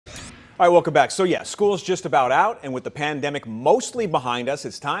All right, welcome back. So yeah, school's just about out, and with the pandemic mostly behind us,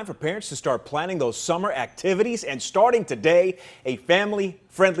 it's time for parents to start planning those summer activities. And starting today, a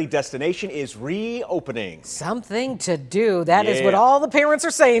family-friendly destination is reopening. Something to do. That is what all the parents are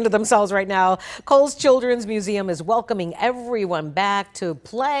saying to themselves right now. Kohl's Children's Museum is welcoming everyone back to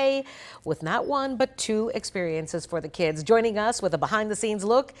play with not one, but two experiences for the kids. Joining us with a behind-the-scenes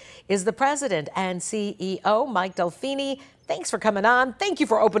look is the president and CEO, Mike Delfini. Thanks for coming on. Thank you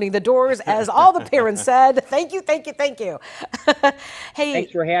for opening the doors, as all the parents said. Thank you, thank you, thank you. Hey,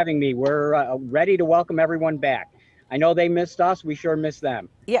 thanks for having me. We're ready to welcome everyone back. I know they missed us. We sure missed them.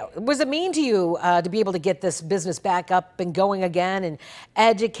 Yeah. Was it mean to you to be able to get this business back up and going again and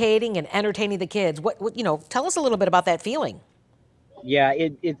educating and entertaining the kids? Tell us a little bit about that feeling. Yeah,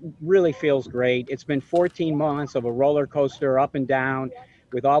 it really feels great. It's been 14 months of a roller coaster up and down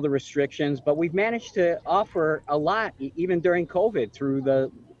with all the restrictions, but we've managed to offer a lot, even during COVID, through the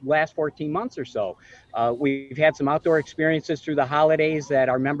last 14 months or so. We've had some outdoor experiences through the holidays that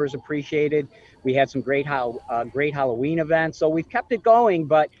our members appreciated. We had some great Halloween events, so we've kept it going,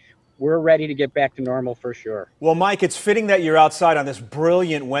 but we're ready to get back to normal for sure. Well, Mike, it's fitting that you're outside on this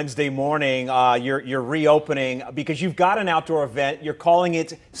brilliant Wednesday morning. You're reopening because you've got an outdoor event. You're calling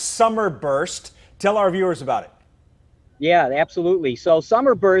it Summer Burst. Tell our viewers about it. Yeah, absolutely. So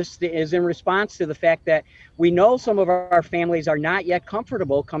Summer Burst is in response to the fact that we know some of our families are not yet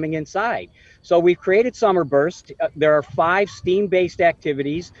comfortable coming inside. So we've created Summer Burst. There are 5 STEAM-based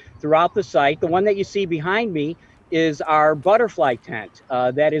activities throughout the site. The one that you see behind me is our butterfly tent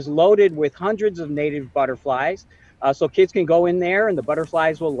that is loaded with hundreds of native butterflies. So kids can go in there and the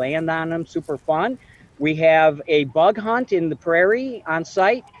butterflies will land on them. Super fun. We have a bug hunt in the prairie on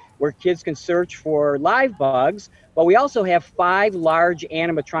site where kids can search for live bugs, but we also have 5 large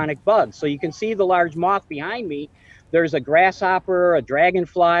animatronic bugs. So you can see the large moth behind me. There's a grasshopper, a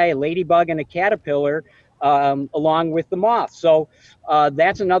dragonfly, a ladybug, and a caterpillar along with the moth. So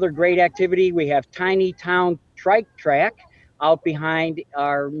that's another great activity. We have Tiny Town Trike Track out behind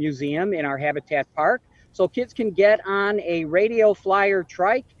our museum in our Habitat Park. So kids can get on a radio flyer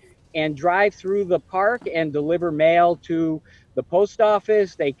trike and drive through the park and deliver mail to the post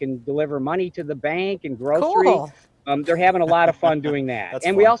office. They can deliver money to the bank and grocery. Cool. They're having a lot of fun doing that. And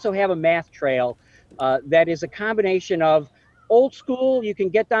fun. We also have a math trail that is a combination of old school. You can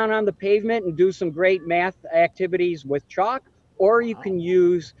get down on the pavement and do some great math activities with chalk, or you can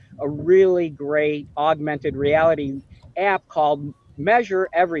use a really great augmented reality app called Measure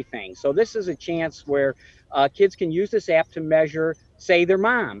Everything. So this is a chance where kids can use this app to measure, say, their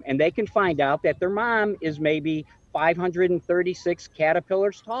mom, and they can find out that their mom is maybe 536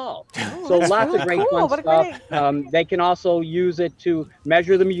 caterpillars tall. Oh, so lots really of great cool. fun stuff. They can also use it to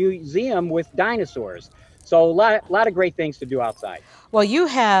measure the museum with dinosaurs. So a lot of great things to do outside. Well,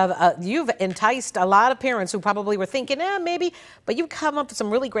 you've enticed a lot of parents who probably were thinking, maybe, but you've come up with some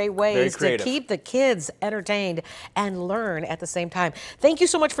really great ways to keep the kids entertained and learn at the same time. Thank you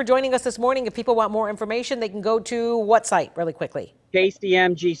so much for joining us this morning. If people want more information, they can go to what site really quickly?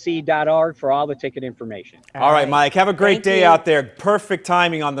 KCMGC.org for all the ticket information. All right, Mike, have a great day out there. Perfect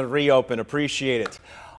timing on the reopen. Appreciate it.